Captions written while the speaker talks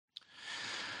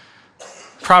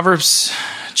Proverbs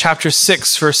chapter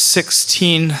 6, verse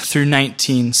 16 through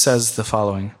 19 says the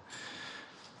following.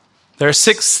 There are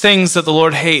 6 things that the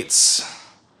Lord hates,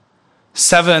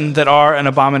 7 that are an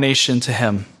abomination to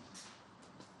him.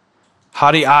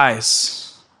 Haughty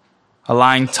eyes, a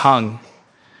lying tongue,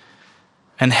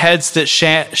 and heads that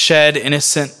shed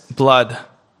innocent blood,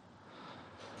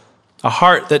 a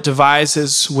heart that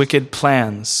devises wicked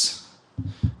plans,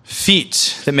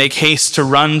 feet that make haste to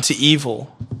run to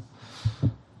evil,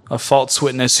 a false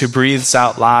witness who breathes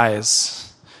out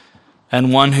lies,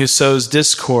 and one who sows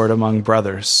discord among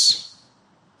brothers.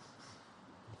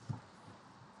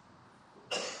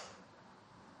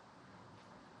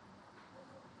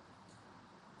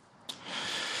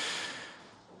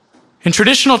 In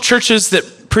traditional churches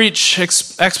that preach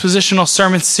expositional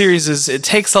sermon series, it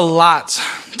takes a lot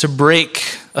to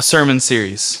break a sermon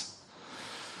series.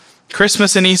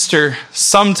 Christmas and Easter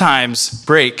sometimes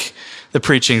break the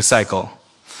preaching cycle.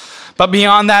 But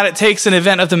beyond that, it takes an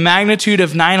event of the magnitude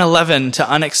of 9/11 to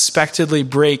unexpectedly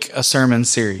break a sermon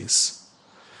series.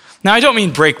 Now, I don't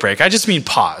mean break. I just mean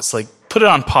pause. Like, put it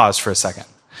on pause for a second.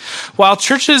 While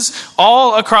churches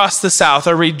all across the South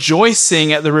are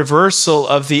rejoicing at the reversal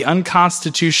of the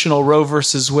unconstitutional Roe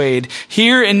versus Wade,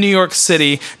 here in New York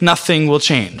City, nothing will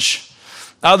change,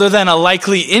 other than a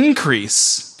likely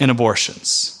increase in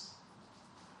abortions.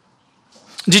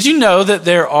 Did you know that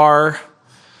there are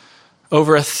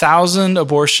over 1,000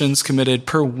 abortions committed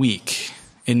per week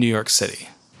in New York City?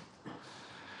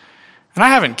 And I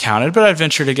haven't counted, but I'd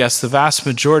venture to guess the vast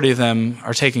majority of them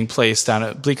are taking place down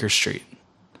at Bleecker Street.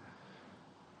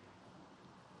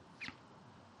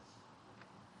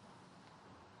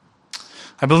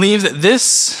 I believe that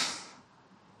this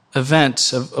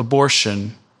event of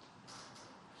abortion,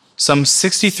 some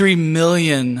 63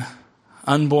 million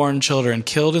unborn children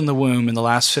killed in the womb in the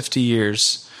last 50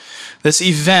 years, this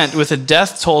event with a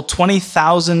death toll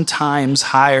 20,000 times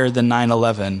higher than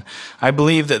 9/11, I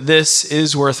believe that this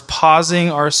is worth pausing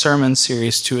our sermon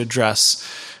series to address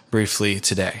briefly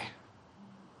today.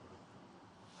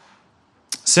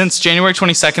 Since January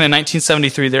 22nd in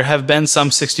 1973, there have been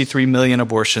some 63 million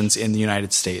abortions in the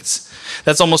United States.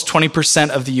 That's almost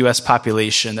 20% of the U.S.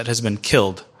 population that has been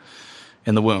killed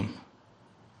in the womb.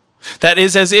 That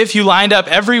is as if you lined up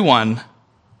everyone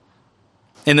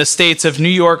in the states of New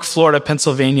York, Florida,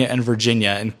 Pennsylvania, and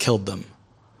Virginia and killed them.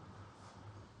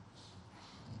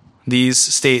 These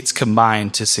states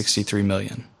combined to 63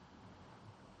 million.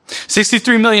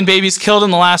 63 million babies killed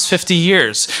in the last 50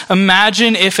 years.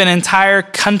 Imagine if an entire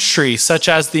country, such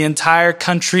as the entire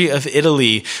country of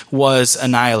Italy, was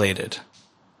annihilated.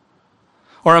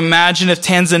 Or imagine if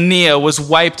Tanzania was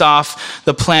wiped off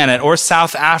the planet, or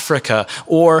South Africa,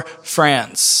 or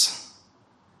France.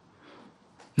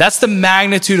 That's the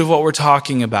magnitude of what we're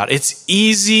talking about. It's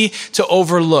easy to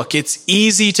overlook. It's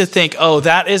easy to think, oh,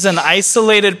 that is an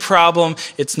isolated problem.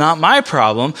 It's not my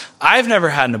problem. I've never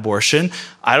had an abortion.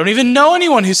 I don't even know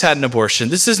anyone who's had an abortion.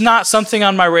 This is not something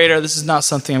on my radar. This is not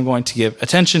something I'm going to give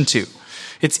attention to.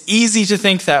 It's easy to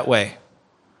think that way.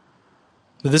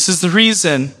 But this is the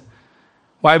reason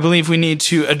why I believe we need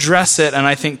to address it, and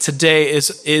I think today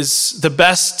is the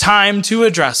best time to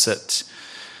address it,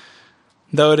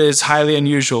 though it is highly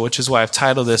unusual, which is why I've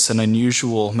titled this An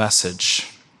Unusual Message.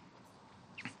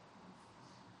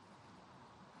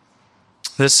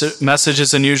 This message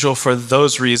is unusual for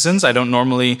those reasons. I don't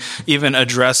normally even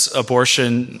address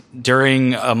abortion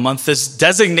during a month that's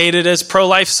designated as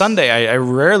Pro-Life Sunday. I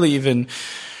rarely even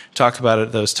talk about it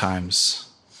at those times.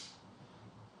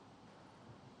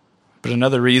 But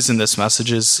another reason this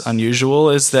message is unusual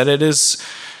is that it is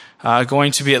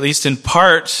going to be, at least in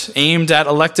part, aimed at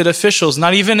elected officials,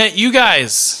 not even at you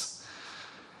guys,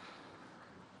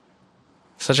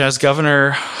 such as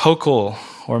Governor Hochul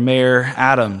or Mayor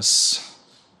Adams.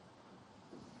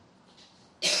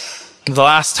 The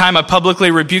last time I publicly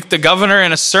rebuked the governor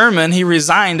in a sermon, he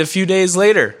resigned a few days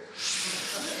later.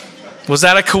 Was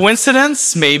that a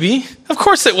coincidence? Maybe. Of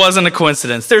course it wasn't a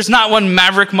coincidence. There's not one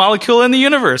maverick molecule in the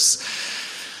universe.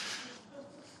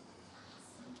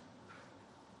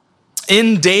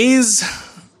 In days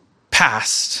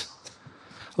past,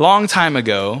 a long time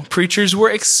ago, preachers were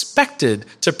expected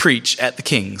to preach at the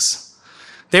kings.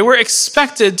 They were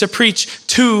expected to preach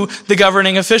to the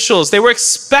governing officials. They were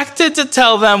expected to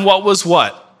tell them what was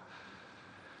what.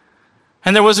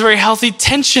 And there was a very healthy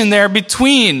tension there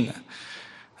between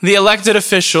the elected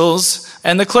officials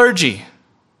and the clergy.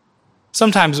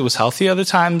 Sometimes it was healthy, other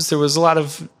times there was a lot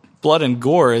of blood and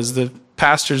gore as the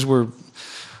pastors were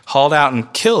hauled out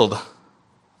and killed.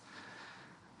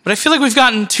 But I feel like we've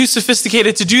gotten too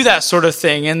sophisticated to do that sort of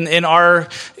thing in our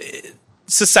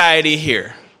society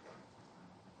here.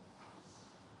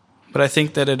 but I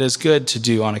think that it is good to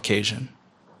do on occasion.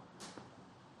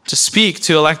 To speak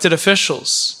to elected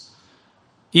officials,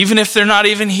 even if they're not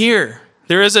even here.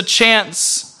 There is a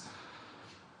chance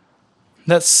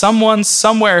that someone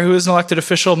somewhere who is an elected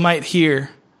official might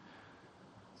hear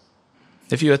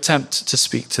if you attempt to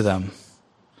speak to them.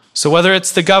 So whether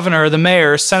it's the governor or the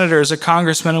mayor or senators or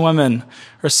congressmen and women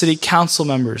or city council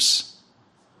members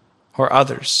or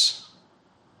others,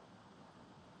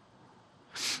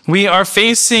 we are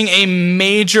facing a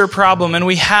major problem, and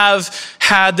we have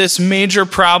had this major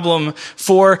problem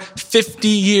for 50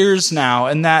 years now,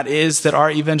 and that is that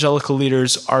our evangelical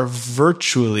leaders are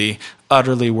virtually,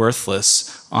 utterly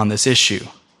worthless on this issue.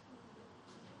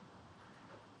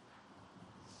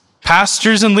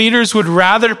 Pastors and leaders would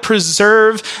rather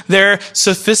preserve their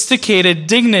sophisticated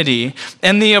dignity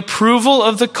and the approval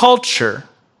of the culture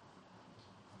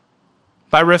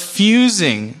by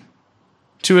refusing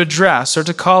to address or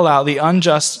to call out the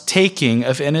unjust taking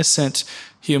of innocent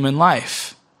human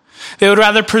life. They would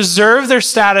rather preserve their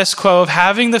status quo of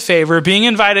having the favor, being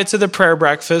invited to the prayer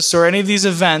breakfast or any of these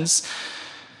events,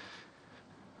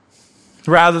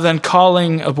 rather than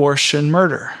calling abortion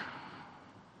murder.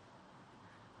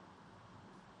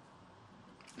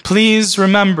 Please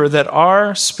remember that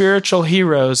our spiritual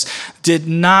heroes did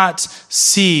not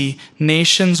see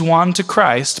nations won to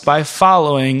Christ by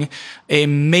following a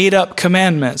made-up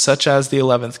commandment such as the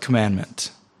 11th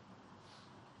commandment.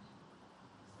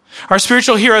 Our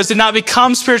spiritual heroes did not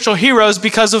become spiritual heroes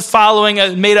because of following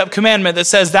a made-up commandment that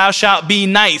says, "Thou shalt be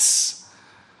nice."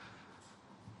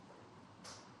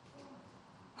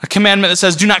 A commandment that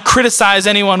says, "Do not criticize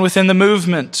anyone within the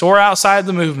movement or outside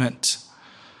the movement."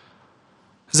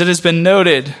 As it has been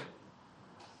noted,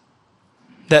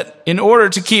 that in order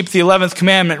to keep the 11th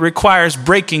commandment requires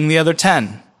breaking the other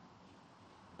 10.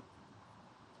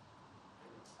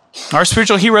 Our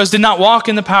spiritual heroes did not walk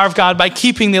in the power of God by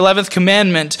keeping the 11th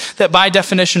commandment that by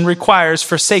definition requires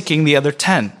forsaking the other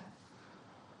 10.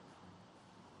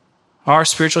 Our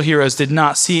spiritual heroes did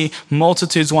not see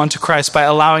multitudes won to Christ by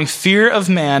allowing fear of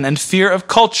man and fear of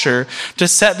culture to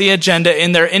set the agenda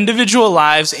in their individual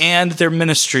lives and their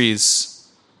ministries.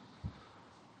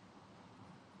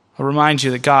 I'll remind you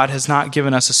that God has not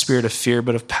given us a spirit of fear,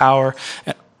 but of power,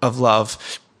 of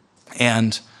love,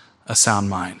 and a sound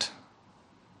mind.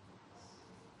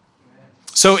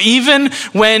 So even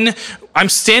when I'm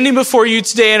standing before you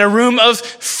today in a room of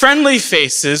friendly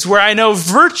faces where I know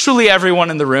virtually everyone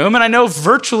in the room, and I know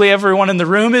virtually everyone in the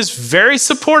room is very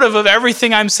supportive of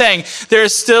everything I'm saying, there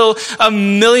is still a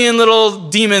million little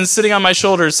demons sitting on my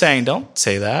shoulders saying, "Don't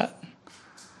say that.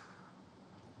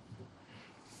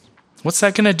 What's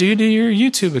that going to do to your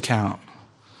YouTube account?"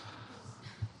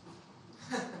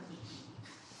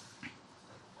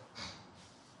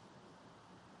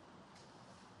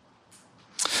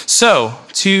 So,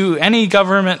 to any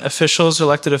government officials,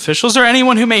 elected officials, or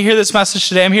anyone who may hear this message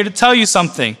today, I'm here to tell you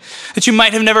something that you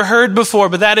might have never heard before,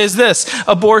 but that is this: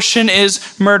 abortion is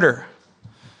murder.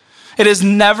 It is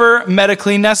never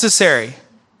medically necessary.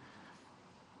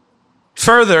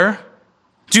 Further,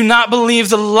 do not believe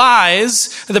the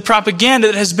lies, the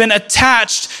propaganda that has been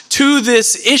attached to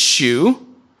this issue,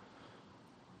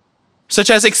 such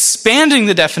as expanding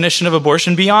the definition of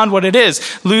abortion beyond what it is.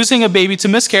 Losing a baby to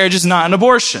miscarriage is not an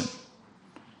abortion.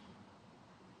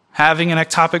 Having an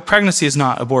ectopic pregnancy is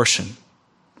not abortion.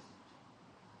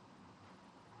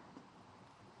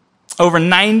 Over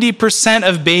 90%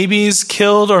 of babies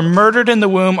killed or murdered in the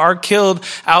womb are killed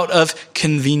out of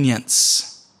convenience.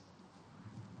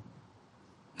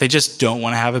 They just don't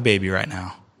want to have a baby right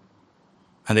now.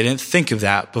 And they didn't think of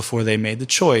that before they made the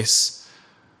choice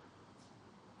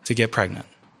to get pregnant.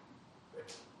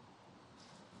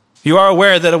 You are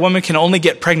aware that a woman can only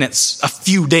get pregnant a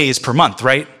few days per month,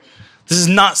 right? This is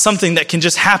not something that can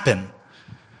just happen.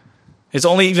 It's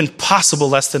only even possible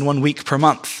less than 1 week per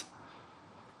month.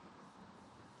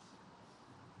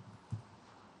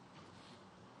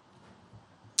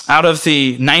 Out of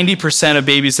the 90% of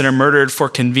babies that are murdered for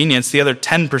convenience, the other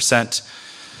 10%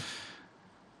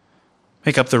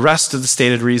 make up the rest of the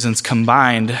stated reasons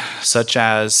combined, such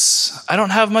as, "I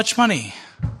don't have much money."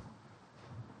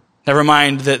 Never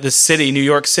mind that the city, New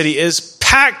York City, is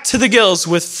packed to the gills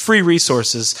with free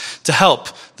resources to help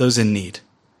those in need.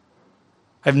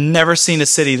 I've never seen a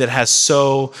city that has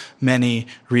so many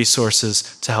resources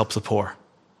to help the poor.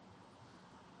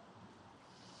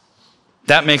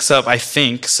 That makes up, I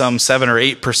think, some 7 or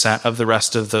 8% of the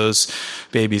rest of those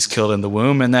babies killed in the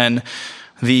womb. And then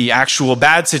the actual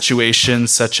bad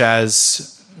situations, such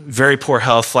as very poor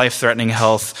health, life-threatening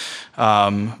health,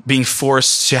 being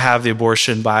forced to have the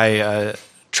abortion by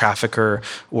trafficker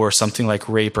or something like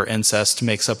rape or incest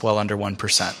makes up well under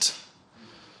 1%.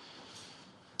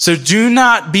 So do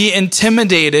not be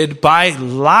intimidated by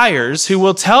liars who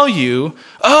will tell you,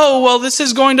 oh, well, this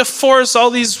is going to force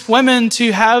all these women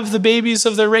to have the babies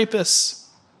of their rapists.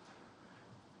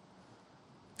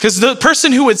 Because the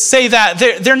person who would say that,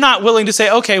 they're not willing to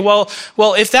say, okay, well,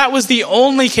 if that was the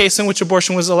only case in which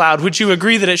abortion was allowed, would you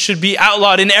agree that it should be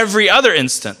outlawed in every other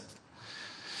instant?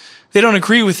 They don't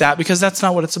agree with that because that's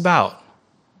not what it's about.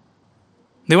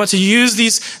 They want to use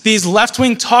these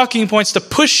left-wing talking points to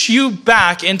push you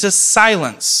back into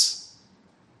silence.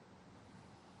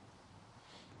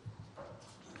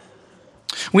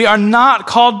 We are not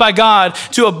called by God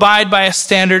to abide by a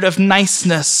standard of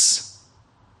niceness.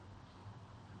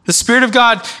 The Spirit of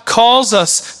God calls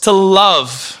us to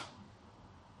love.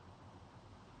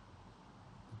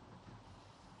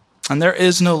 And there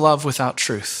is no love without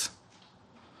truth.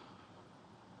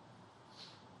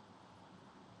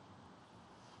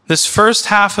 This first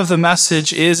half of the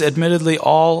message is admittedly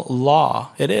all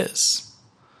law. It is.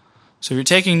 So if you're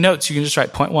taking notes, you can just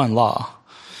write point 1, law.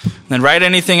 And then write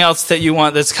anything else that you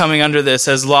want that's coming under this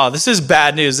as law. This is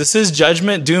bad news. This is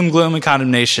judgment, doom, gloom, and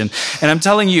condemnation. And I'm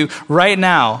telling you right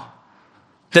now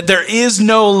that there is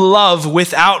no love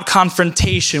without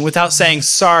confrontation, without saying,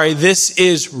 sorry, this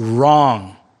is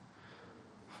wrong.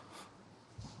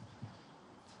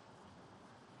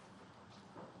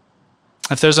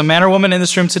 If there's a man or woman in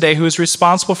this room today who is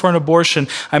responsible for an abortion,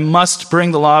 I must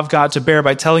bring the law of God to bear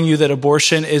by telling you that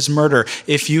abortion is murder.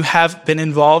 If you have been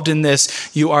involved in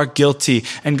this, you are guilty,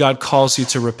 and God calls you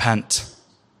to repent.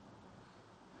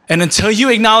 And until you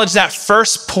acknowledge that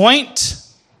first point,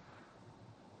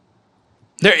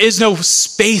 there is no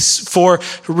space for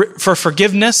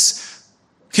forgiveness,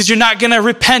 because you're not going to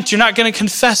repent. You're not going to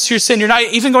confess your sin. You're not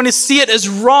even going to see it as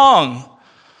wrong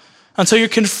until you're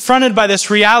confronted by this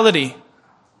reality.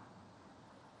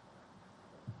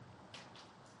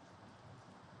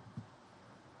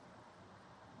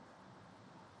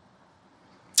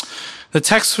 The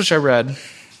text which I read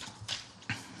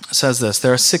says this: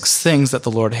 there are 6 things that the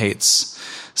Lord hates.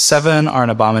 7 are an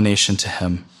abomination to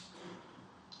him.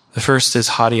 The first is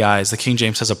haughty eyes. The King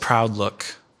James has a proud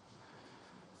look.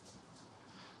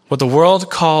 What the world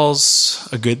calls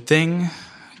a good thing,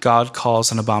 God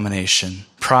calls an abomination.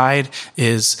 Pride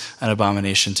is an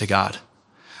abomination to God.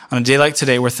 On a day like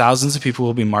today, where thousands of people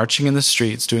will be marching in the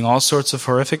streets, doing all sorts of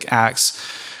horrific acts,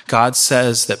 God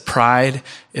says that pride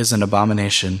is an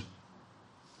abomination,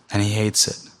 and he hates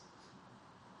it.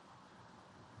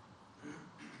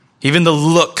 Even the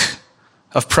look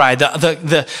of pride,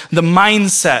 the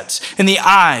mindset in the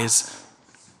eyes,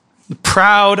 the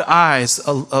proud eyes,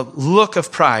 a look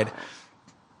of pride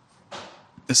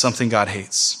is something God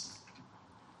hates.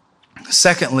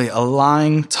 Secondly, a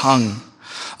lying tongue.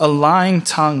 A lying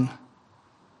tongue.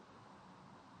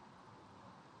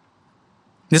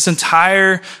 This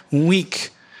entire week,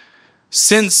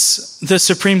 since the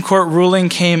Supreme Court ruling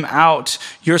came out,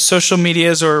 your social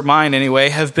medias, or mine anyway,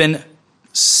 have been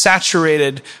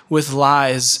saturated with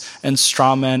lies and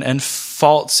straw men and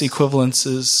false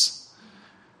equivalences.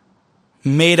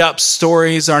 Made up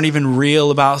stories aren't even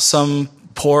real about some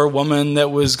poor woman that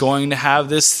was going to have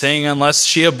this thing unless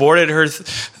she aborted her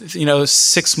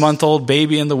 6-month-old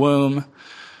baby in the womb.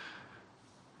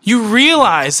 You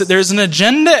realize that there's an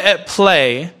agenda at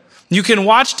play. You can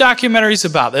watch documentaries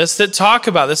about this, that talk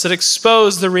about this, that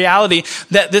expose the reality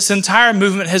that this entire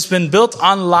movement has been built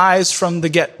on lies from the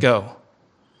get-go,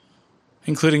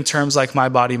 including terms like my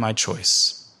body, my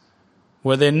choice,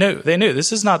 where they knew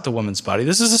this is not the woman's body.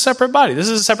 This is a separate body. This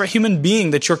is a separate human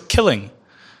being that you're killing.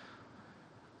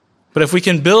 But if we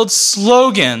can build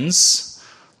slogans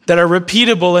that are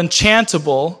repeatable and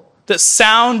chantable, that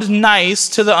sound nice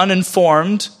to the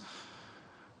uninformed,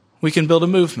 we can build a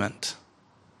movement.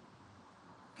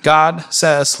 God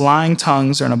says lying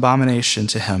tongues are an abomination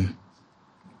to him.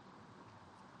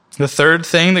 The third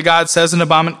thing that God says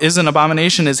is an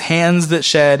abomination is hands that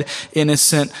shed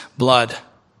innocent blood.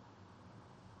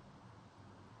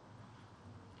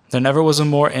 There never was a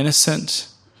more innocent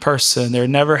person. There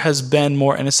never has been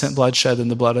more innocent blood shed than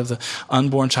the blood of the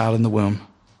unborn child in the womb.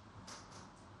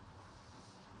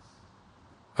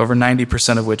 Over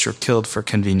 90% of which are killed for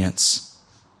convenience.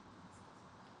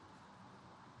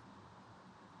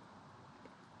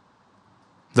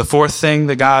 The fourth thing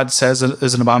that God says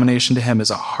is an abomination to him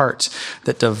is a heart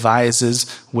that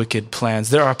devises wicked plans.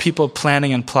 There are people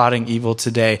planning and plotting evil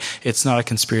today. It's not a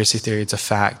conspiracy theory, it's a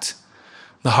fact.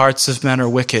 The hearts of men are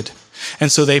wicked,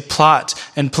 and so they plot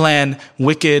and plan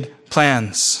wicked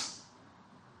plans.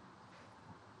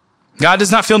 God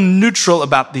does not feel neutral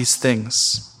about these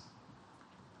things.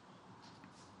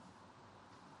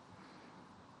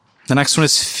 The next one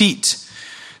is feet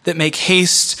that make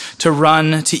haste to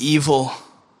run to evil.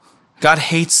 God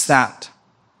hates that.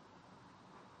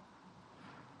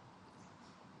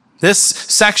 This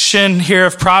section here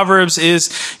of Proverbs is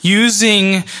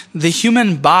using the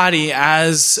human body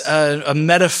as a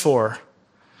metaphor,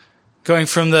 going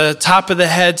from the top of the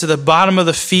head to the bottom of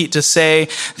the feet to say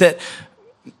that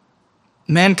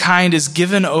mankind is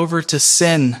given over to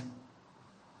sin.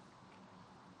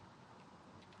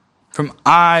 From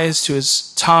eyes to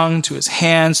his tongue, to his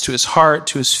hands, to his heart,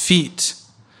 to his feet.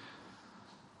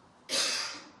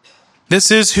 This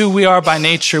is who we are by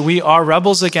nature. We are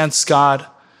rebels against God.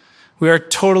 We are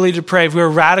totally depraved. We are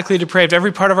radically depraved.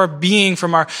 Every part of our being,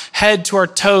 from our head to our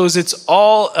toes, it's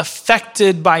all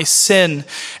affected by sin.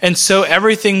 And so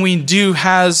everything we do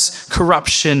has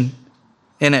corruption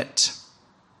in it.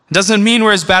 It doesn't mean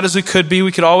we're as bad as we could be.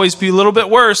 We could always be a little bit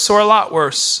worse or a lot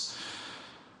worse.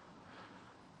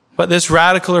 But this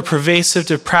radical or pervasive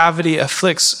depravity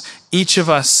afflicts each of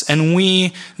us, and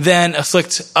we then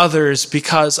afflict others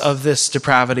because of this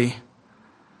depravity.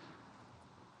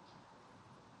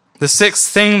 The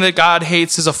sixth thing that God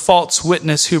hates is a false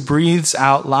witness who breathes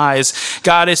out lies.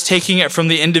 God is taking it from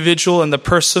the individual and the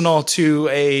personal to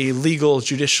a legal,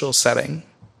 judicial setting.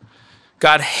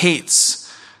 God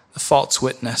hates the false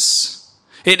witness.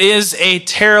 It is a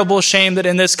terrible shame that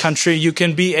in this country you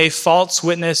can be a false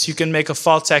witness, you can make a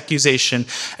false accusation,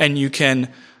 and you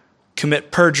can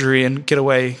commit perjury and get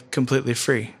away completely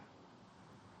free.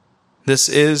 This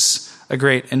is a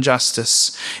great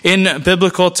injustice. In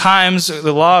biblical times,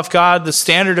 the law of God, the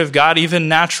standard of God, even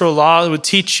natural law would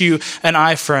teach you an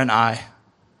eye for an eye.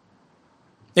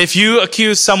 If you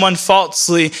accuse someone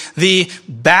falsely, the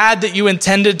bad that you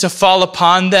intended to fall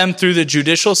upon them through the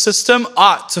judicial system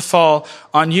ought to fall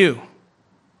on you.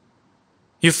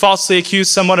 You falsely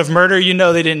accuse someone of murder, you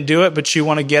know they didn't do it, but you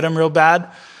want to get them real bad.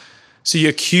 So you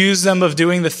accuse them of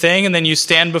doing the thing, and then you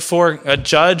stand before a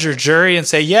judge or jury and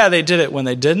say, yeah, they did it when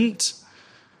they didn't.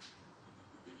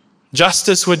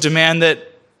 Justice would demand that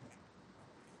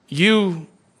you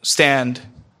stand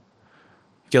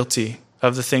guilty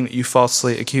of the thing that you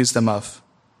falsely accuse them of.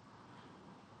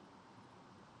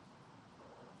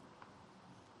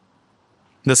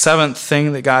 The seventh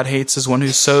thing that God hates is one who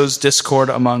sows discord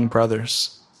among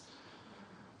brothers.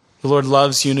 The Lord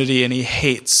loves unity, and he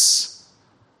hates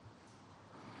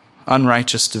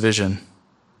unrighteous division.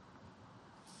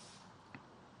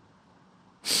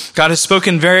 God has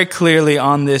spoken very clearly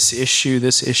on this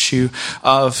issue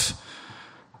of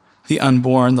the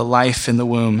unborn, the life in the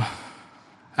womb.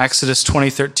 Exodus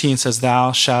 20:13 says,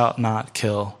 "Thou shalt not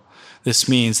kill." This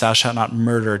means thou shalt not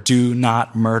murder. Do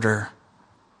not murder.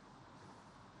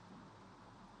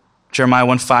 Jeremiah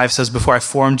 1:5 says, "Before I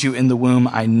formed you in the womb,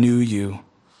 I knew you."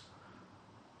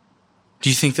 Do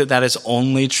you think that that is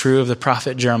only true of the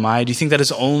prophet Jeremiah? Do you think that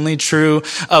is only true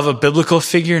of a biblical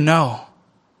figure? No.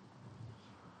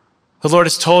 The Lord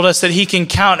has told us that he can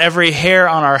count every hair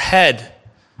on our head.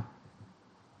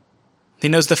 He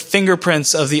knows the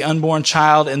fingerprints of the unborn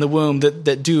child in the womb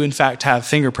that do in fact have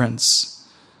fingerprints.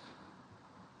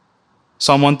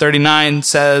 Psalm 139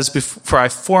 says, "Before I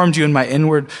formed you in my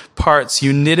inward parts,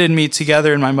 you knitted me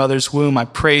together in my mother's womb. I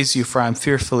praise you, for I am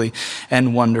fearfully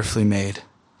and wonderfully made."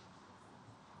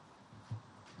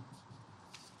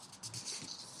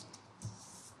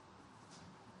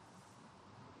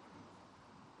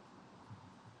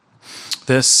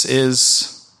 This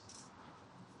is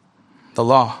the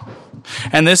law.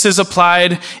 And this is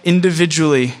applied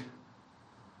individually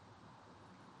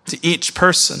to each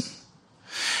person.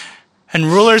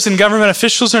 And rulers and government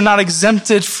officials are not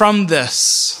exempted from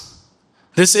this.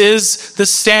 This is the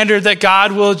standard that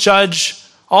God will judge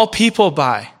all people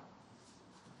by.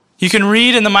 You can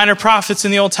read in the minor prophets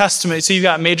in the Old Testament. So you've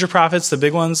got major prophets, the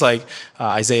big ones like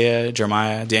Isaiah,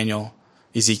 Jeremiah, Daniel,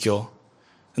 Ezekiel.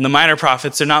 And the minor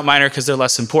prophets, they're not minor because they're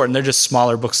less important. They're just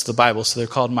smaller books of the Bible, so they're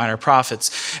called minor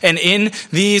prophets. And in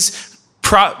these,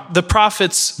 the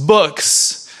prophets'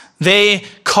 books, they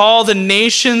call the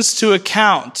nations to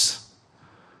account,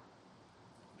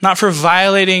 not for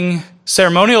violating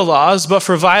ceremonial laws, but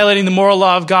for violating the moral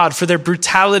law of God, for their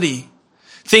brutality.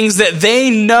 Things that they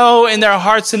know in their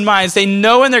hearts and minds, they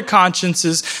know in their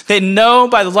consciences, they know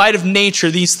by the light of nature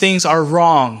these things are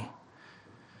wrong.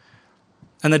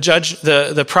 And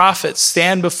the prophets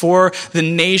stand before the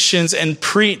nations and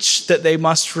preach that they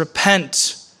must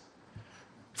repent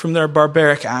from their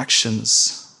barbaric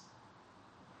actions.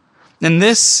 And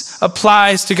this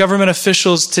applies to government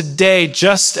officials today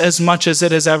just as much as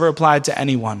it has ever applied to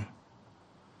anyone.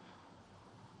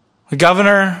 A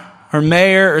governor or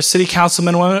mayor or city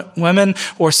councilmen, women,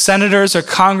 or senators or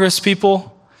congress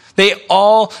people, They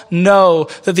all know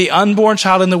that the unborn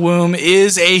child in the womb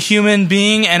is a human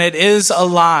being and it is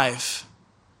alive.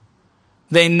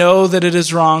 They know that it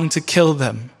is wrong to kill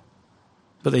them,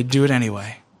 but they do it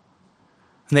anyway.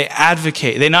 And they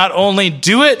advocate. They not only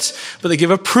do it, but they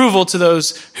give approval to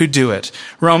those who do it.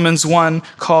 Romans 1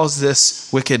 calls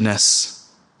this wickedness.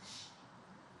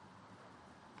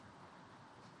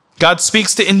 God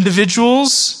speaks to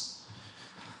individuals,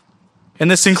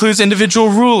 and this includes individual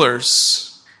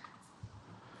rulers.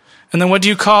 And then what do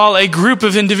you call a group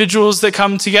of individuals that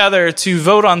come together to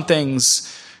vote on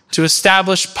things, to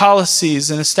establish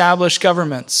policies and establish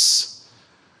governments?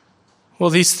 Well,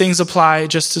 these things apply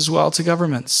just as well to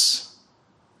governments,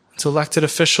 to elected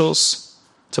officials,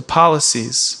 to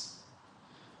policies.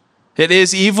 It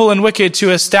is evil and wicked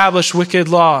to establish wicked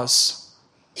laws.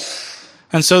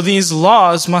 And so these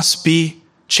laws must be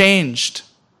changed.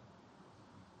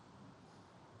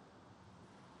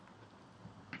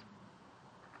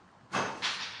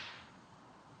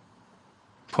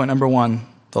 Point number 1,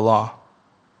 the law.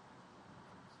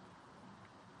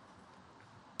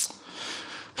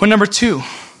 Point number 2,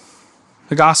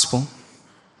 the gospel.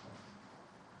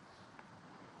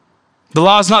 The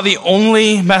law is not the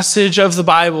only message of the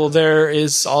Bible. There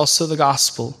is also the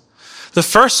gospel. The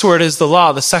first word is the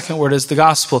law. The second word is the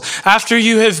gospel. After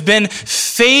you have been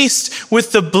faced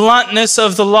with the bluntness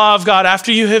of the law of God,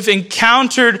 after you have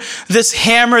encountered this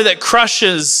hammer that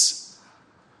crushes,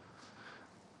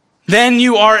 then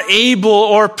you are able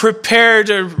or prepared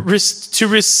to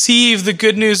receive the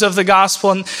good news of the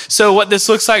gospel. And so what this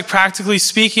looks like, practically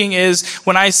speaking, is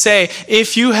when I say,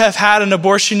 if you have had an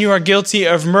abortion, you are guilty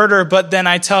of murder, but then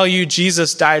I tell you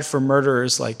Jesus died for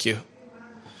murderers like you.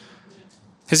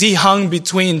 Because he hung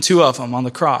between two of them on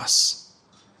the cross.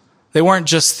 They weren't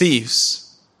just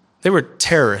thieves. They were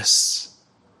terrorists.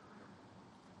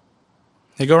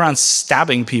 They go around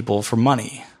stabbing people for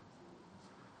money.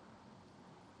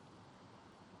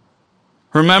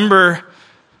 Remember,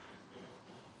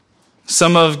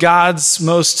 some of God's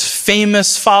most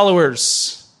famous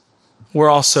followers were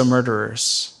also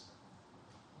murderers.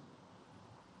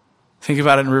 Think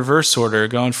about it in reverse order,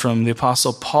 going from the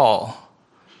Apostle Paul.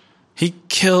 He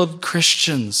killed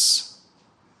Christians.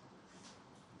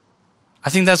 I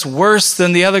think that's worse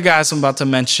than the other guys I'm about to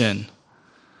mention.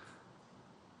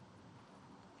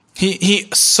 He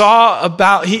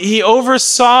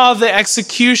oversaw the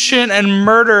execution and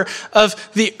murder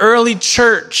of the early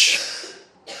church.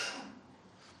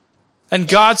 And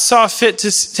God saw fit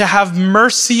to have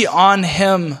mercy on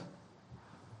him.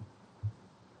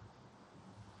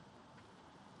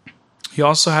 You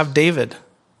also have David.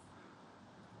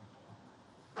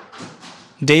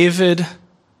 David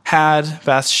had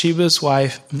Bathsheba's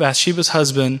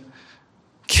husband,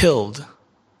 killed.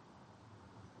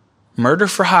 Murder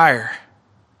for hire.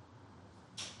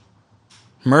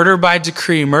 Murder by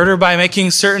decree. Murder by making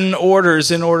certain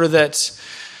orders in order that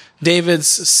David's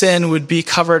sin would be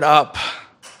covered up.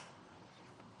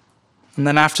 And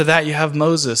then after that you have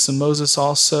Moses. And Moses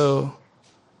also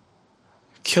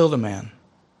killed a man.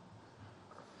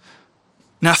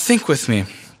 Now think with me.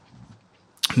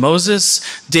 Moses,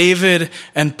 David,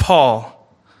 and Paul.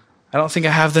 I don't think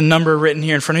I have the number written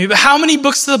here in front of me, but how many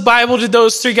books of the Bible did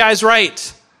those three guys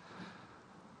write?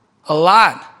 A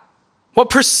lot. What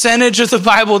percentage of the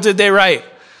Bible did they write?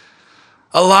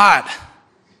 A lot.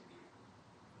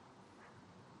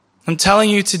 I'm telling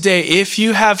you today, if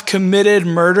you have committed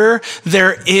murder,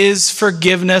 there is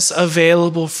forgiveness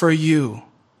available for you.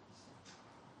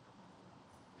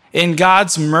 In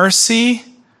God's mercy,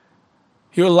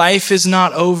 your life is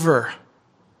not over.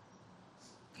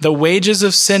 The wages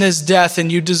of sin is death,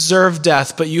 and you deserve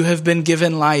death, but you have been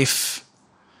given life.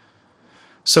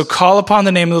 So call upon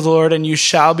the name of the Lord and you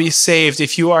shall be saved.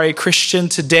 If you are a Christian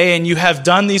today and you have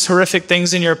done these horrific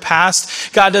things in your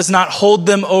past, God does not hold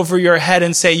them over your head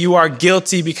and say you are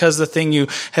guilty because the thing you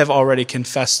have already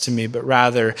confessed to me, but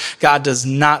rather God does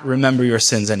not remember your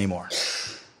sins anymore.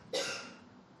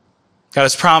 God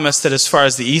has promised that as far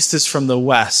as the east is from the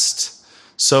west,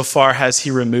 so far has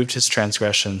he removed his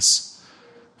transgressions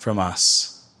from us.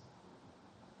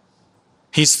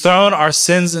 He's thrown our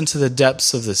sins into the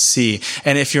depths of the sea.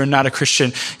 And if you're not a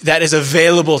Christian, that is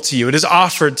available to you. It is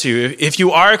offered to you. If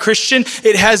you are a Christian,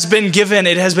 it has been given.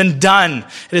 It has been done.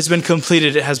 It has been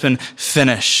completed. It has been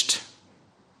finished.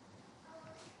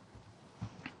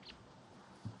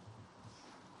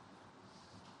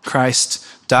 Christ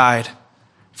died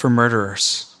for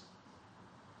murderers.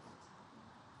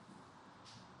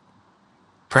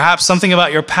 Perhaps something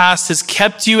about your past has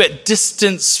kept you at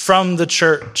distance from the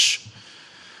church.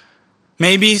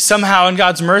 Maybe somehow in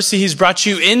God's mercy, he's brought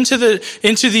you into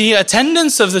the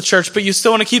attendance of the church, but you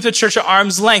still want to keep the church at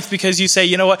arm's length because you say,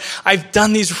 you know what, I've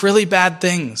done these really bad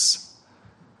things.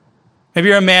 Maybe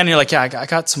you're a man and you're like, yeah, I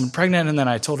got someone pregnant and then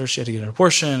I told her she had to get an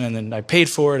abortion and then I paid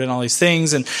for it and all these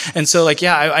things. And so like,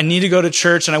 yeah, I need to go to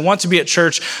church and I want to be at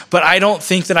church, but I don't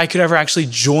think that I could ever actually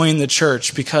join the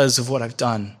church because of what I've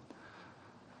done.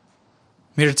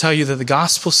 I'm here to tell you that the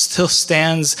gospel still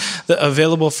stands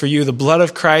available for you. The blood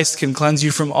of Christ can cleanse you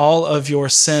from all of your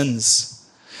sins.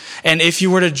 And if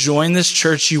you were to join this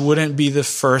church, you wouldn't be the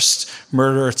first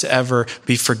murderer to ever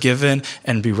be forgiven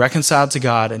and be reconciled to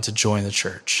God and to join the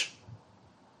church.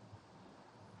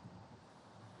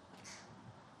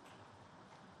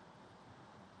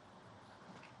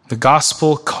 The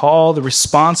gospel call, the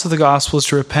response of the gospel is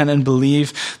to repent and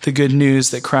believe the good news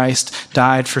that Christ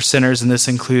died for sinners, and this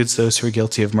includes those who are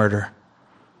guilty of murder.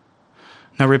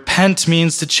 Now, repent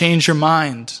means to change your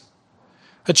mind.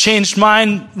 A changed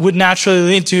mind would naturally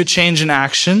lead to a change in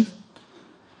action.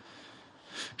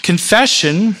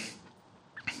 Confession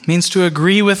means to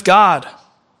agree with God,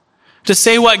 to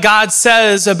say what God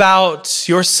says about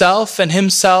yourself and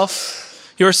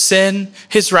himself, your sin,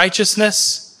 his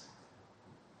righteousness.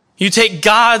 You take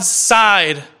God's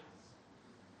side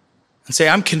and say,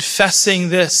 I'm confessing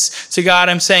this to God.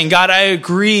 I'm saying, God, I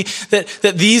agree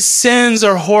that these sins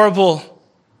are horrible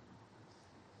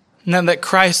and that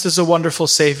Christ is a wonderful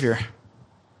Savior.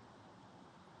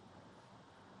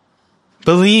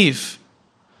 Believe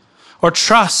or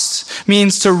trust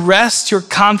means to rest your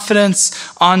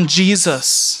confidence on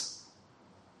Jesus.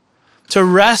 To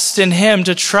rest in him,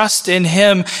 to trust in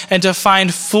him, and to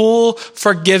find full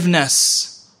forgiveness.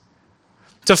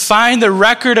 To find the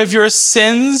record of your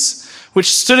sins,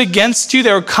 which stood against you,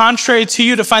 that were contrary to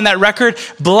you, to find that record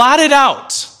blotted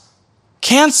out,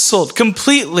 canceled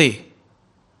completely.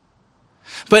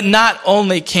 But not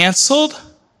only canceled,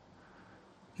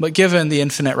 but given the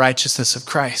infinite righteousness of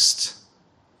Christ.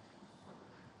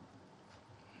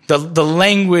 The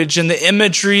language and the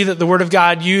imagery that the Word of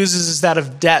God uses is that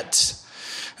of debt.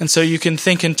 And so you can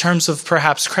think in terms of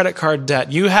perhaps credit card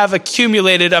debt. You have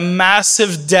accumulated a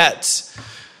massive debt.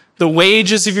 The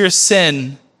wages of your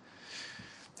sin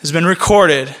has been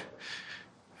recorded.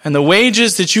 And the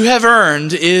wages that you have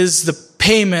earned is the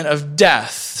payment of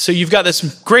death. So you've got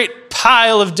this great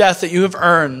pile of death that you have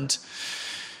earned.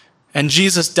 And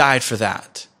Jesus died for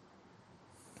that.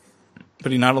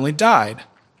 But he not only died,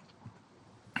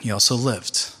 he also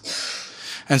lived.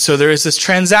 And so there is this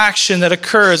transaction that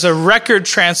occurs, a record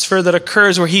transfer that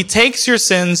occurs where he takes your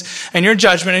sins and your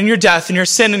judgment and your death and your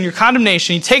sin and your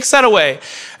condemnation. He takes that away.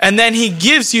 And then he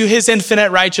gives you his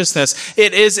infinite righteousness.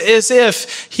 It is as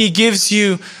if he gives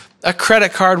you a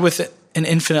credit card with an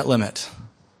infinite limit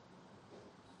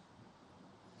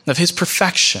of his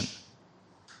perfection.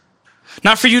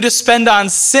 Not for you to spend on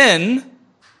sin,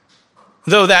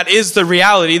 though that is the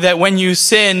reality, that when you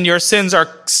sin, your sins are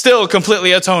still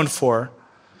completely atoned for.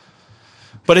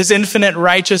 But his infinite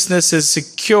righteousness has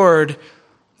secured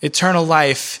eternal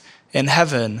life in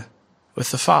heaven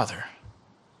with the Father.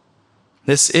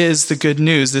 This is the good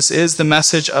news. This is the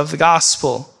message of the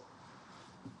gospel.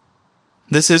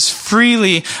 This is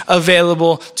freely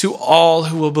available to all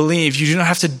who will believe. You do not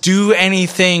have to do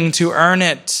anything to earn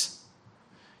it.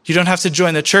 You don't have to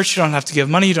join the church. You don't have to give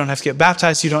money. You don't have to get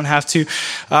baptized. You don't have to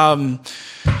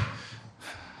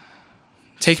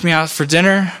take me out for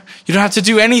dinner. You don't have to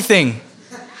do anything.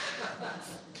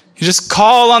 You just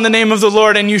call on the name of the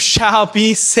Lord and you shall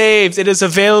be saved. It is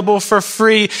available for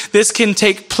free. This can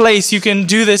take place. You can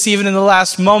do this even in the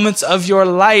last moments of your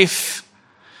life.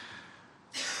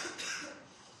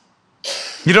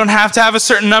 You don't have to have a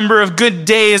certain number of good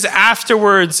days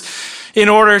afterwards in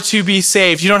order to be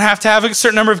saved. You don't have to have a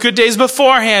certain number of good days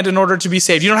beforehand in order to be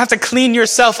saved. You don't have to clean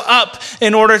yourself up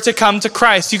in order to come to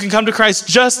Christ. You can come to Christ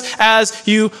just as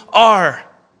you are.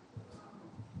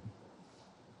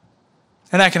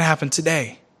 And that can happen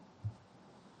today.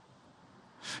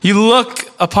 You look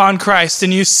upon Christ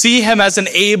and you see him as an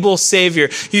able Savior.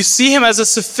 You see him as a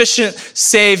sufficient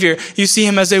Savior. You see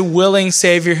him as a willing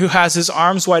Savior who has his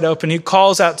arms wide open. He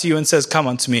calls out to you and says, come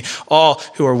unto me, all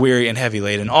who are weary and heavy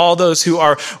laden, all those who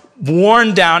are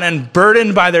worn down and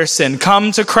burdened by their sin.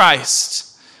 Come to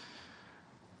Christ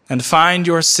and find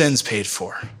your sins paid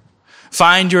for.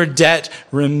 Find your debt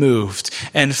removed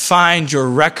and find your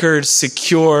record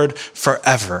secured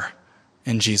forever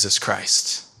in Jesus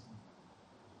Christ.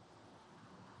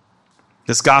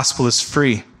 This gospel is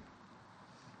free.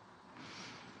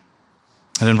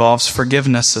 It involves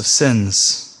forgiveness of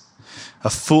sins. a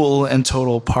full and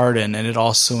total pardon, and it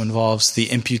also involves the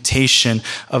imputation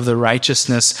of the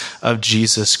righteousness of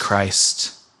Jesus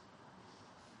Christ.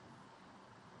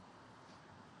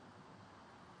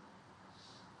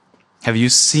 Have you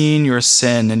seen your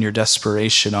sin and your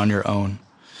desperation on your own?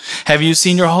 Have you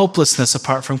seen your hopelessness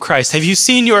apart from Christ? Have you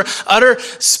seen your utter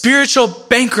spiritual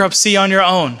bankruptcy on your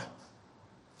own?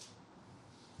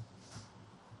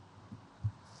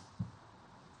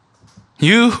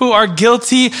 You who are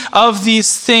guilty of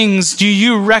these things, do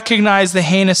you recognize the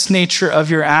heinous nature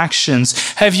of your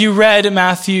actions? Have you read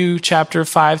Matthew chapter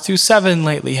 5-7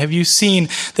 lately? Have you seen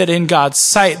that in God's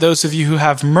sight, those of you who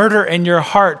have murder in your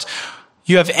heart,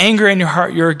 you have anger in your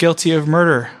heart, you're guilty of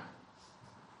murder?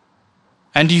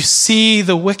 And you see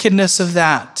the wickedness of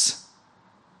that.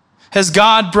 Has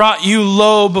God brought you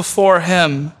low before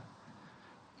him?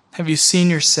 Have you seen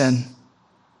your sin?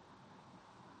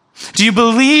 Do you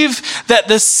believe that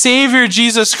the Savior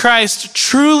Jesus Christ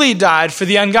truly died for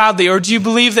the ungodly? Or do you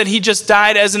believe that he just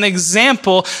died as an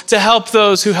example to help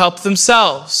those who help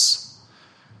themselves?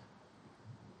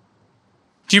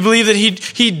 Do you believe that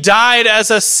he died as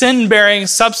a sin-bearing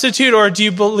substitute? Or do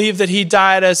you believe that he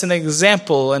died as an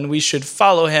example and we should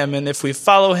follow him? And if we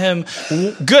follow him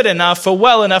good enough or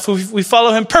well enough, if we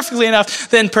follow him perfectly enough,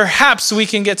 then perhaps we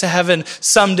can get to heaven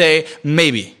someday,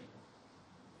 maybe.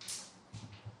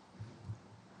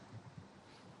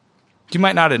 You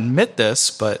might not admit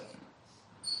this, but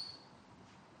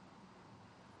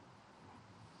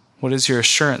what does your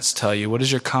assurance tell you? What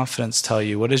does your confidence tell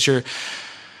you? What do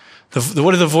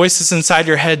the voices inside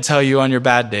your head tell you on your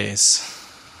bad days?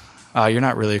 You're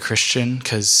not really a Christian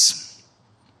because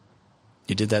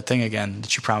you did that thing again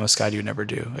that you promised God you'd never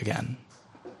do again.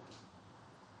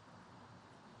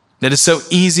 It is so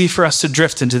easy for us to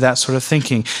drift into that sort of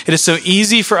thinking. It is so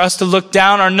easy for us to look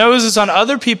down our noses on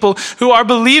other people who are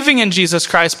believing in Jesus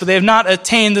Christ, but they have not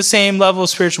attained the same level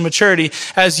of spiritual maturity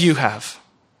as you have.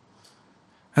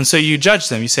 And so you judge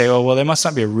them. You say, oh, well, they must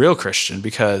not be a real Christian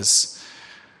because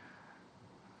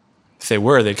if they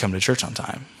were, they'd come to church on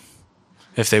time.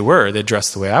 If they were, they'd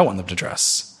dress the way I want them to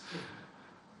dress.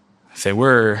 If they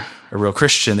were a real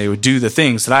Christian, they would do the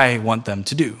things that I want them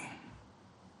to do.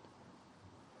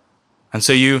 And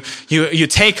so you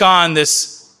take on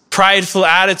this prideful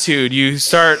attitude. You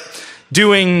start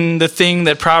doing the thing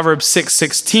that Proverbs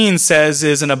 6:16 says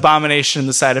is an abomination in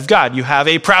the sight of God. You have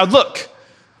a proud look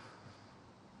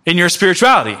in your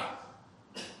spirituality.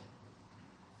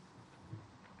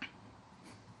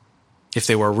 If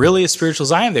they were really as spiritual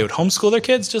as I am, they would homeschool their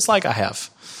kids just like I have.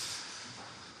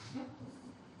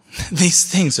 These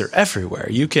things are everywhere.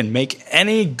 You can make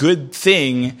any good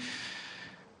thing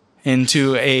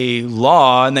into a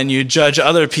law, and then you judge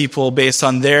other people based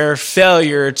on their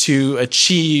failure to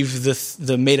achieve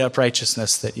the made-up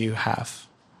righteousness that you have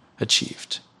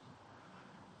achieved.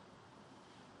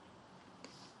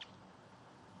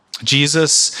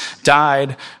 Jesus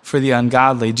died for the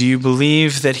ungodly. Do you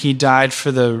believe that he died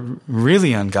for the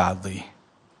really ungodly?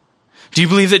 Do you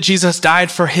believe that Jesus died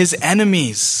for his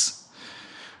enemies?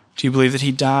 Do you believe that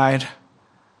he died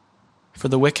for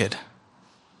the wicked?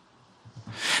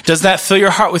 Does that fill your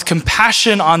heart with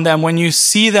compassion on them when you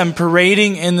see them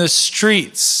parading in the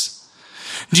streets?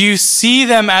 Do you see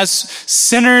them as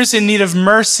sinners in need of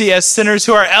mercy, as sinners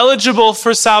who are eligible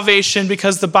for salvation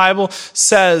because the Bible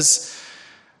says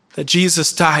that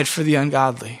Jesus died for the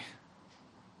ungodly?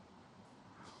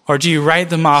 Or do you write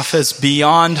them off as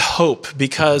beyond hope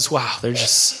because, wow, they're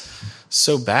just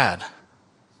so bad?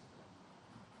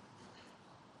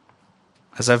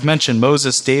 As I've mentioned,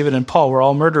 Moses, David, and Paul were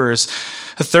all murderers.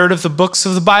 A third of the books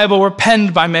of the Bible were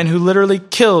penned by men who literally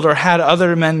killed or had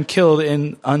other men killed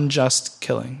in unjust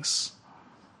killings.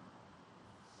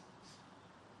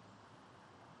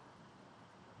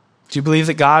 Do you believe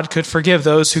that God could forgive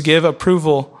those who give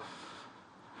approval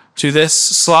to this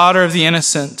slaughter of the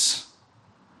innocent?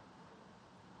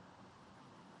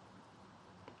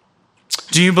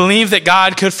 Do you believe that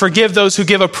God could forgive those who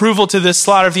give approval to this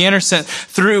slaughter of the innocent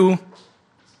through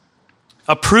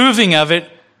approving of it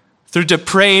through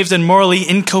depraved and morally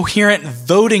incoherent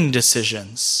voting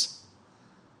decisions?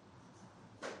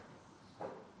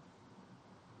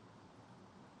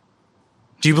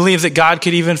 Do you believe that God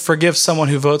could even forgive someone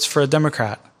who votes for a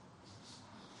Democrat?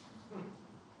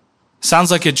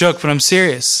 Sounds like a joke, but I'm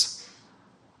serious.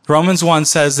 Romans 1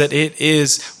 says that it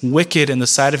is wicked in the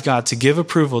sight of God to give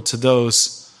approval to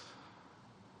those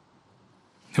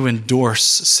who endorse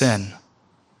sin.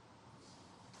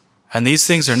 And these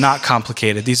things are not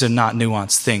complicated. These are not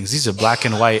nuanced things. These are black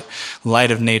and white,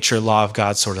 light of nature, law of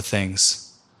God sort of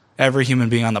things. Every human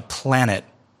being on the planet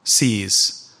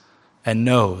sees and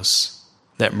knows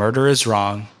that murder is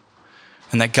wrong,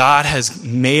 and that God has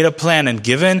made a plan and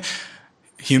given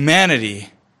humanity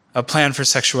a plan for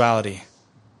sexuality.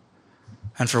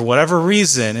 And for whatever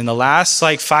reason, in the last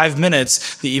 5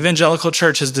 minutes, the evangelical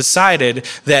church has decided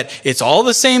that it's all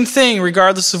the same thing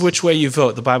regardless of which way you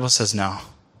vote. The Bible says no.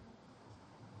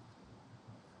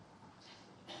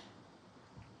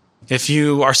 If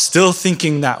you are still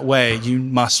thinking that way, you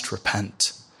must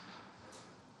repent.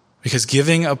 Because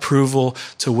giving approval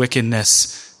to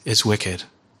wickedness is wicked.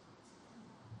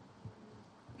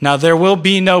 Now, there will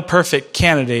be no perfect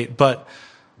candidate, but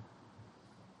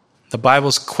the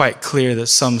Bible's quite clear that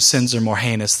some sins are more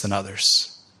heinous than others.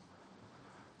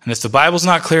 And if the Bible's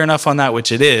not clear enough on that,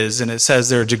 which it is, and it says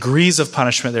there are degrees of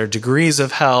punishment, there are degrees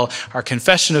of hell, our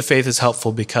confession of faith is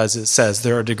helpful because it says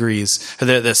there are degrees,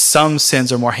 that some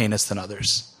sins are more heinous than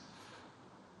others.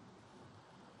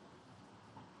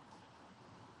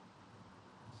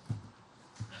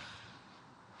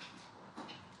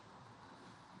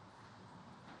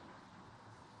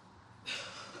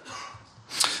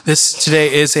 This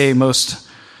today is a most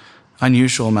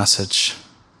unusual message.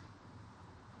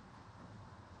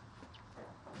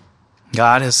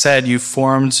 God has said, you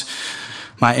formed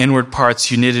my inward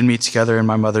parts, you knitted me together in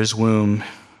my mother's womb.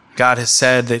 God has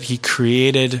said that he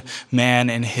created man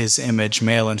in his image,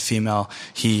 male and female,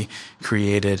 he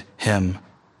created him.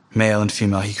 Male and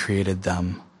female, he created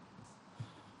them.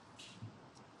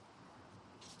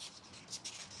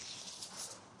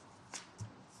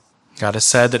 God has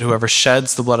said that whoever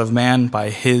sheds the blood of man,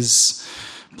 by man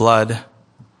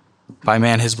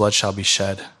his blood shall be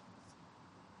shed.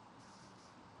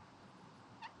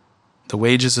 The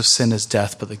wages of sin is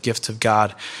death, but the gift of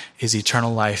God is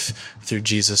eternal life through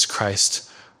Jesus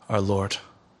Christ our Lord.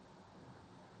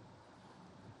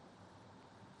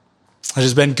 It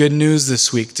has been good news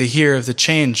this week to hear of the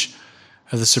change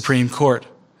of the Supreme Court.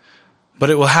 But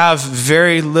it will have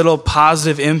very little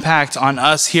positive impact on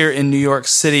us here in New York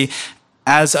City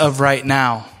as of right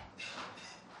now.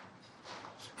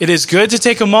 It is good to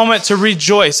take a moment to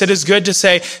rejoice. It is good to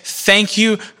say, thank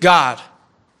you, God.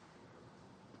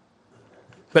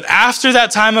 But after that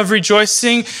time of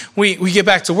rejoicing, we get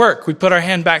back to work. We put our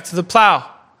hand back to the plow.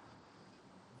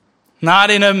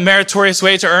 Not in a meritorious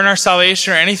way to earn our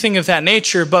salvation or anything of that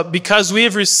nature, but because we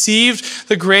have received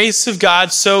the grace of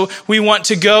God, so we want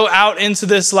to go out into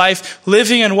this life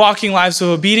living and walking lives of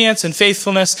obedience and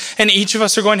faithfulness, and each of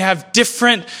us are going to have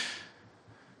different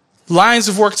lines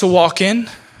of work to walk in,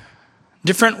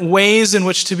 different ways in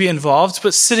which to be involved,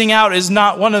 but sitting out is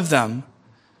not one of them.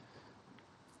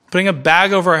 Putting a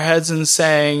bag over our heads and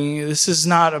saying, this is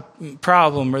not a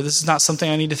problem, or this is not something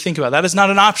I need to think about, that is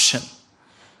not an option.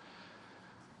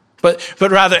 But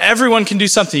rather, everyone can do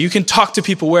something. You can talk to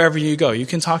people wherever you go. You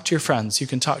can talk to your friends. You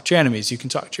can talk to your enemies. You can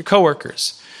talk to your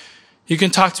coworkers. You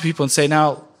can talk to people and say,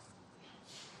 now,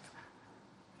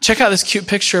 check out this cute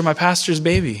picture of my pastor's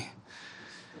baby.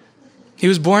 He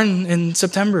was born in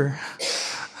September.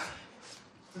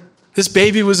 This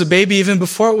baby was a baby even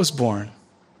before it was born.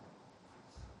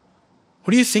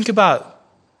 What do you think about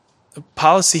a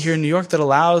policy here in New York that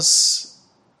allows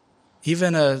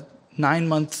even a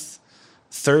 9-month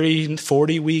 30,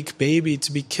 40-week baby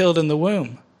to be killed in the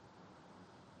womb?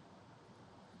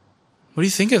 What do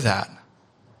you think of that?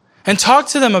 And talk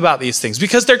to them about these things,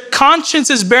 because their conscience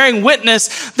is bearing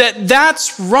witness that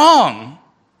that's wrong.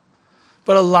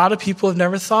 But a lot of people have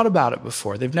never thought about it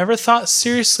before. They've never thought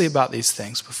seriously about these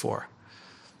things before.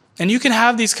 And you can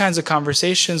have these kinds of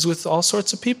conversations with all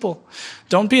sorts of people.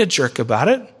 Don't be a jerk about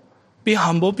it. Be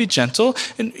humble, be gentle,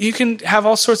 and you can have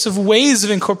all sorts of ways of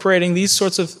incorporating these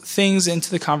sorts of things into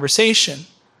the conversation.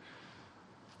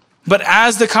 But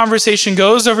as the conversation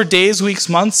goes over days, weeks,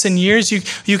 months, and years,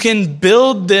 you can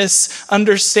build this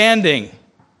understanding.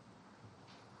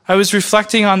 I was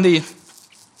reflecting on the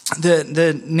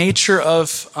nature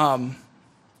of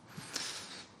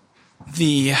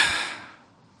the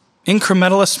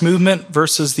incrementalist movement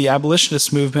versus the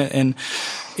abolitionist movement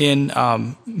in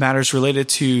matters related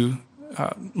to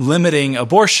limiting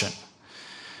abortion.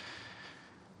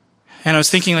 And I was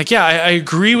thinking, I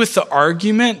agree with the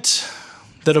argument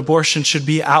that abortion should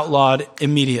be outlawed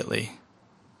immediately.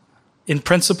 In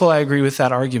principle, I agree with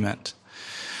that argument.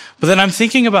 But then I'm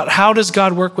thinking about, how does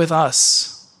God work with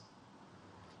us?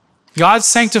 God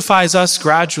sanctifies us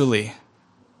gradually.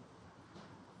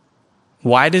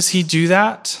 Why does he do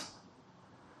that?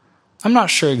 I'm not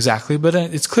sure exactly, but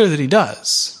it's clear that he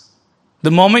does. The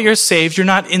moment you're saved, you're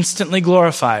not instantly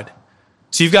glorified.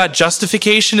 So you've got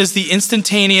justification as the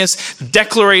instantaneous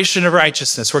declaration of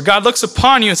righteousness, where God looks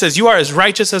upon you and says, you are as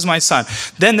righteous as my son.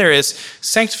 Then there is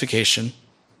sanctification,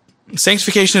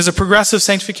 Sanctification is a progressive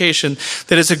sanctification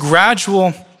that is a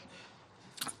gradual,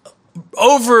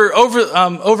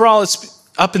 overall it's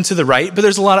up and to the right, but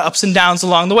there's a lot of ups and downs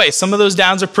along the way. Some of those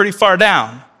downs are pretty far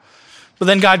down. But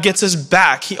then God gets us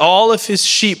back. All of his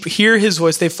sheep hear his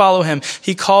voice. They follow him.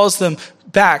 He calls them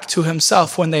back to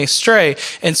himself when they stray.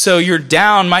 And so your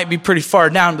down might be pretty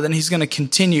far down, but then he's going to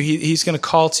continue. He's going to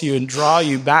call to you and draw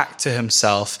you back to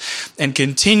himself and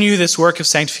continue this work of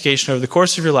sanctification over the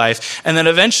course of your life. And then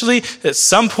eventually, at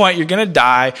some point, you're going to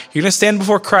die. You're going to stand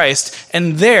before Christ.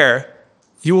 And there,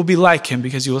 you will be like him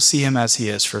because you will see him as he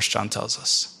is, 1 John tells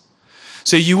us.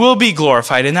 So you will be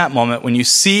glorified in that moment when you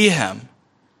see him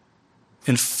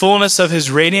in fullness of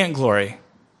his radiant glory.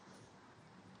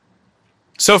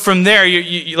 So from there,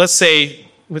 you let's say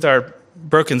with our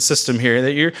broken system here,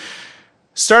 that you're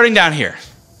starting down here.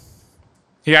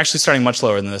 You're actually starting much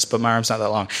lower than this, but my arm's not that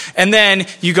long. And then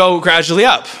you go gradually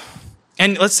up.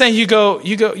 And let's say you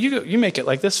make it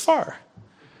like this far.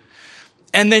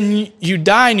 And then you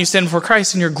die and you stand before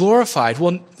Christ and you're glorified.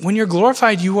 Well, when you're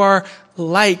glorified, you are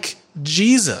like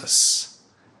Jesus.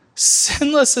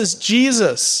 Sinless as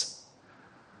Jesus.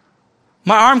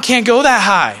 My arm can't go that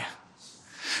high.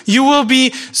 You will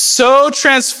be so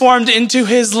transformed into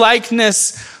his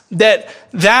likeness that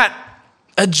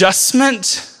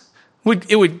adjustment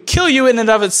would kill you in and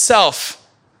of itself.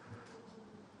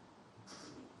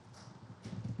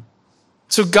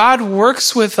 So God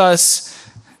works with us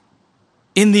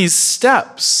in these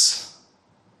steps.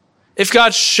 If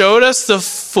God showed us the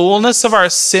fullness of our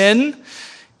sin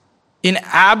in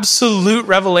absolute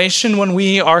revelation when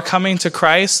we are coming to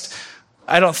Christ,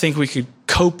 I don't think we could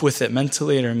cope with it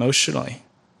mentally or emotionally.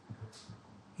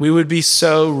 We would be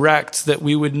so wrecked that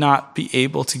we would not be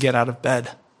able to get out of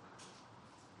bed.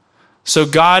 So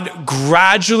God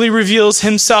gradually reveals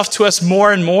himself to us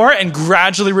more and more and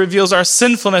gradually reveals our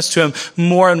sinfulness to him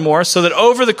more and more, so that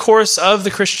over the course of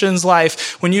the Christian's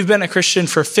life, when you've been a Christian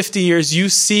for 50 years, you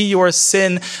see your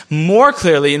sin more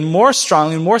clearly and more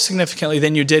strongly and more significantly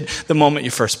than you did the moment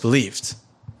you first believed.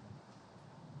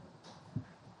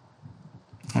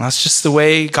 And that's just the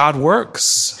way God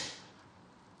works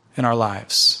in our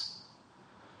lives.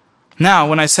 Now,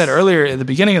 when I said earlier at the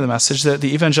beginning of the message that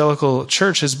the evangelical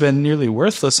church has been nearly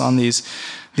worthless on these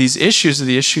issues of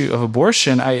the issue of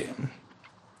abortion, I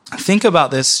think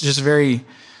about this just very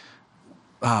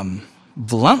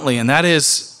bluntly, and that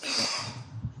is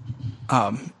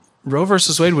Roe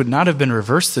versus Wade would not have been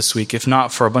reversed this week if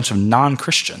not for a bunch of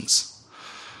non-Christians,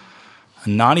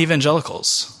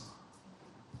 non-evangelicals.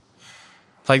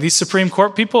 Like these Supreme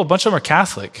Court people, a bunch of them are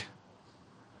Catholic.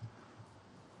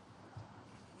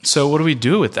 So what do we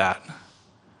do with that?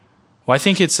 Well, I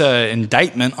think it's an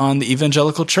indictment on the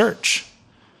evangelical church.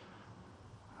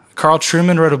 Carl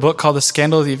Trueman wrote a book called The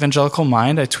Scandal of the Evangelical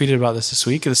Mind. I tweeted about this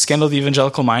week. The scandal of the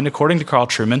evangelical mind, according to Carl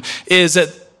Trueman, is that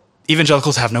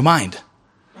evangelicals have no mind.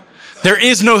 There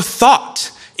is no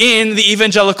thought in the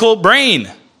evangelical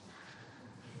brain.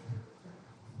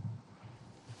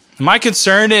 My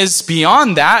concern is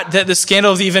beyond that the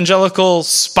scandal of the evangelical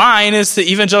spine is that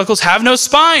evangelicals have no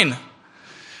spine.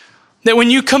 That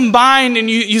when you combine and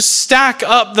you stack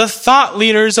up the thought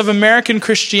leaders of American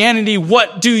Christianity,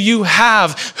 what do you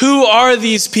have? Who are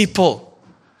these people?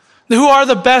 Who are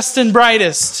the best and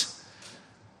brightest?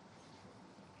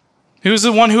 Who's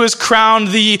the one who has crowned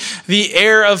the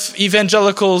heir of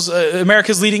evangelicals,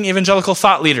 America's leading evangelical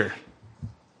thought leader?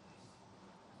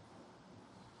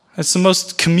 It's the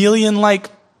most chameleon-like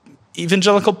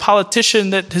evangelical politician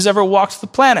that has ever walked the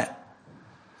planet.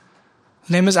 His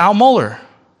name is Al Mohler.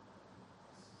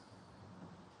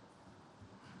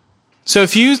 So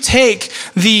if you take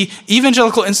the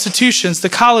evangelical institutions, the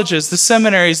colleges, the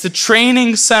seminaries, the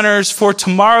training centers for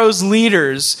tomorrow's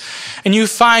leaders, and you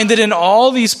find that in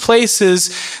all these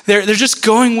places, they're just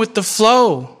going with the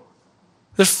flow.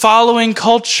 They're following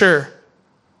culture.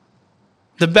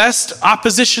 The best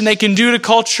opposition they can do to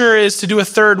culture is to do a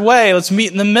third way. Let's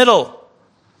meet in the middle.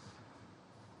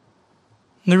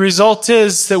 And the result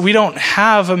is that we don't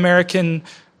have American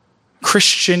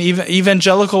Christian,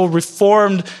 evangelical,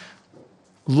 reformed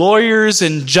lawyers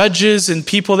and judges and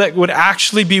people that would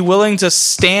actually be willing to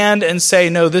stand and say,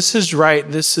 no, this is right,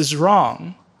 this is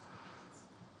wrong.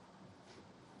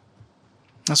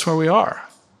 That's where we are.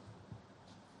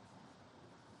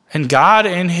 And God,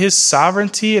 in his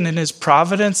sovereignty and in his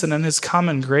providence and in his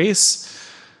common grace,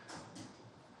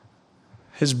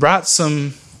 has brought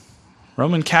some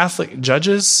Roman Catholic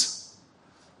judges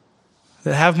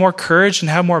that have more courage and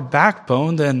have more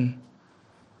backbone than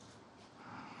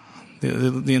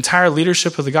the entire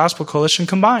leadership of the Gospel Coalition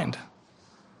combined.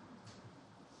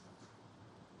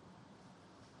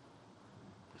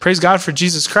 Praise God for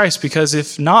Jesus Christ, because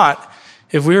if not,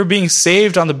 if we were being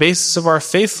saved on the basis of our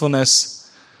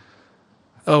faithfulness,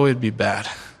 it'd be bad.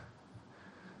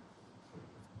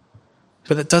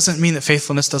 But that doesn't mean that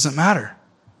faithfulness doesn't matter.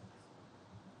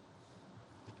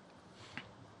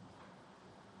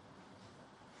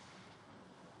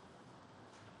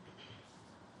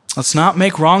 Let's not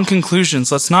make wrong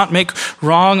conclusions. Let's not make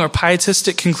wrong or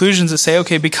pietistic conclusions that say,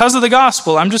 okay, because of the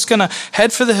gospel, I'm just going to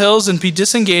head for the hills and be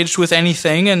disengaged with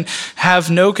anything and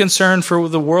have no concern for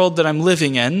the world that I'm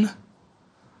living in.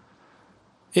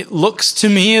 It looks to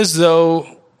me as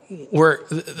though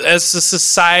as a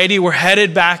society, we're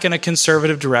headed back in a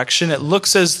conservative direction. It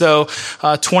looks as though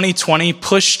 2020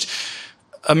 pushed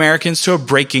Americans to a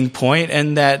breaking point,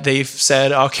 and that they've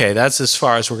said, okay, that's as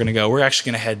far as we're going to go. We're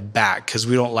actually going to head back because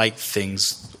we don't like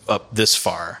things up this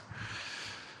far.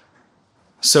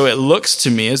 So it looks to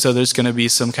me as though there's going to be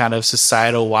some kind of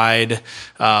societal-wide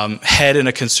head in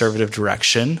a conservative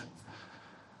direction.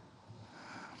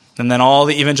 And then all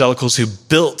the evangelicals who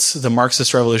built the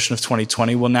Marxist revolution of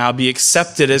 2020 will now be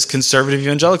accepted as conservative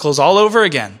evangelicals all over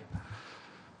again.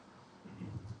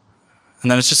 And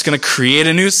then it's just going to create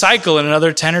a new cycle in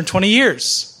another 10 or 20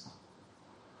 years.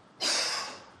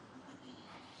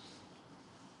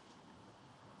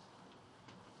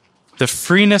 The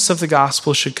freeness of the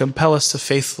gospel should compel us to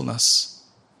faithfulness.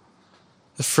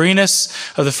 The freeness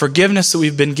of the forgiveness that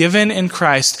we've been given in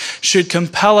Christ should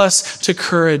compel us to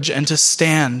courage and to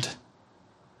stand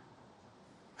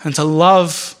and to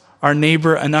love our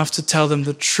neighbor enough to tell them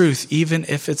the truth, even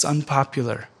if it's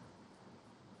unpopular.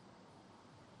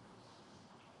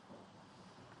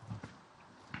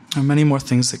 There are many more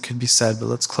things that could be said, but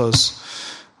let's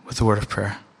close with a word of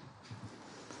prayer.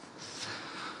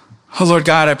 Oh, Lord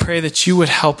God, I pray that you would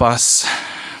help us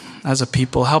as a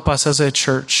people, help us as a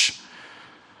church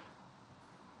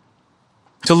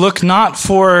to look not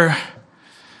for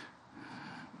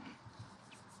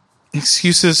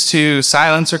excuses to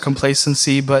silence or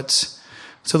complacency, but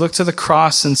to look to the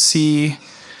cross and see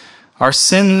our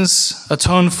sins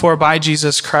atoned for by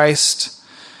Jesus Christ,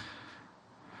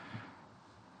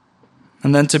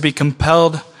 and then to be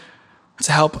compelled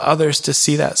to help others to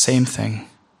see that same thing.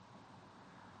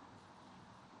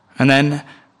 And then,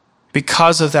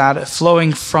 because of that,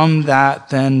 flowing from that,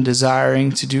 then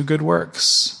desiring to do good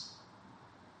works,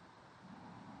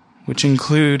 which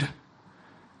include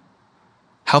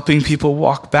helping people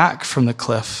walk back from the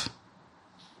cliff,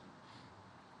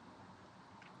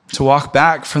 to walk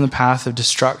back from the path of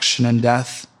destruction and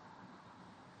death,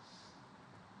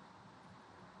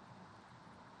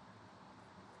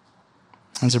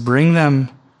 and to bring them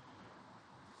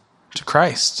to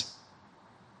Christ.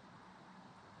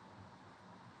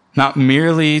 Not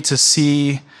merely to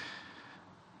see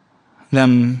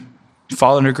them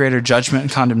fall under greater judgment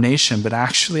and condemnation, but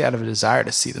actually out of a desire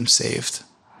to see them saved.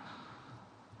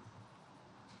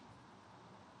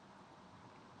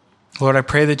 Lord, I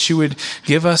pray that you would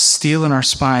give us steel in our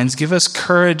spines, give us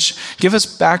courage, give us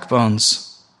backbones,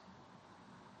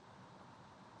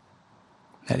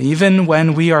 that even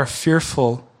when we are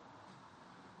fearful,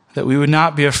 that we would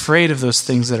not be afraid of those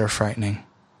things that are frightening.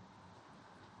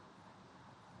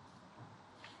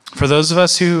 For those of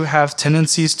us who have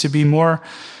tendencies to be more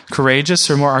courageous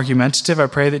or more argumentative, I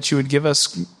pray that you would give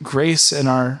us grace in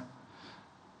our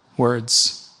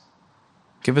words.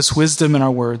 Give us wisdom in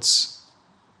our words.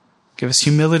 Give us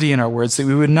humility in our words, that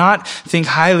we would not think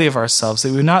highly of ourselves, that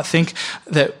we would not think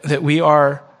that we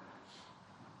are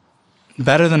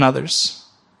better than others.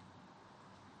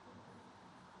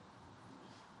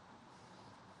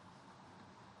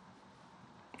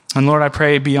 And Lord, I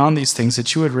pray beyond these things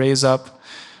that you would raise up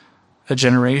a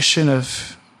generation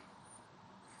of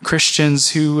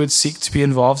Christians who would seek to be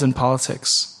involved in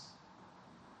politics,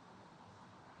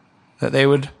 that they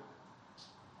would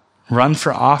run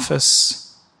for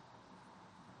office,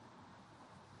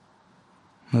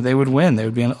 that they would win, they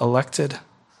would be elected,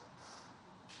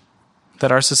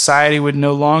 that our society would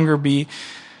no longer be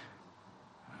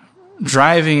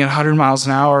driving at 100 miles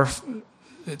an hour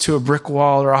to a brick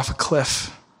wall or off a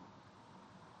cliff.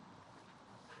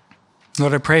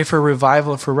 Lord, I pray for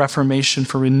revival, for reformation,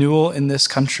 for renewal in this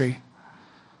country.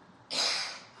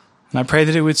 And I pray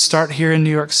that it would start here in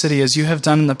New York City, as you have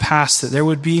done in the past, that there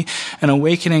would be an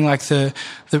awakening like the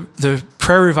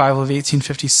prayer revival of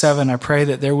 1857. I pray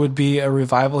that there would be a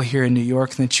revival here in New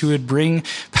York, and that you would bring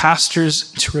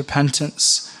pastors to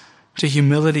repentance, to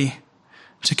humility,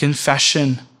 to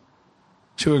confession,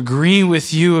 to agree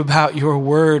with you about your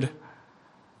word,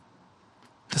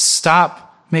 to stop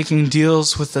making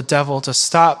deals with the devil, to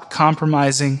stop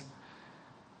compromising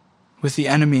with the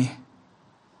enemy,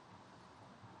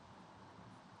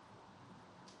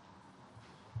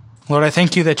 Lord, I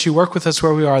thank you that you work with us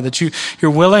where we are, that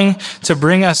you're willing to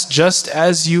bring us just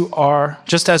as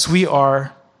we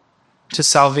are, to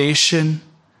salvation,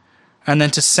 and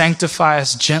then to sanctify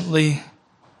us gently,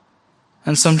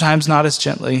 and sometimes not as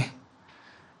gently.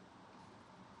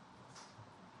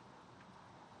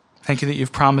 Thank you that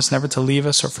you've promised never to leave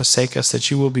us or forsake us,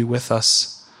 that you will be with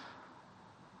us.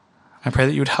 I pray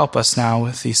that you would help us now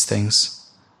with these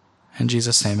things. In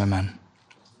Jesus' name, amen.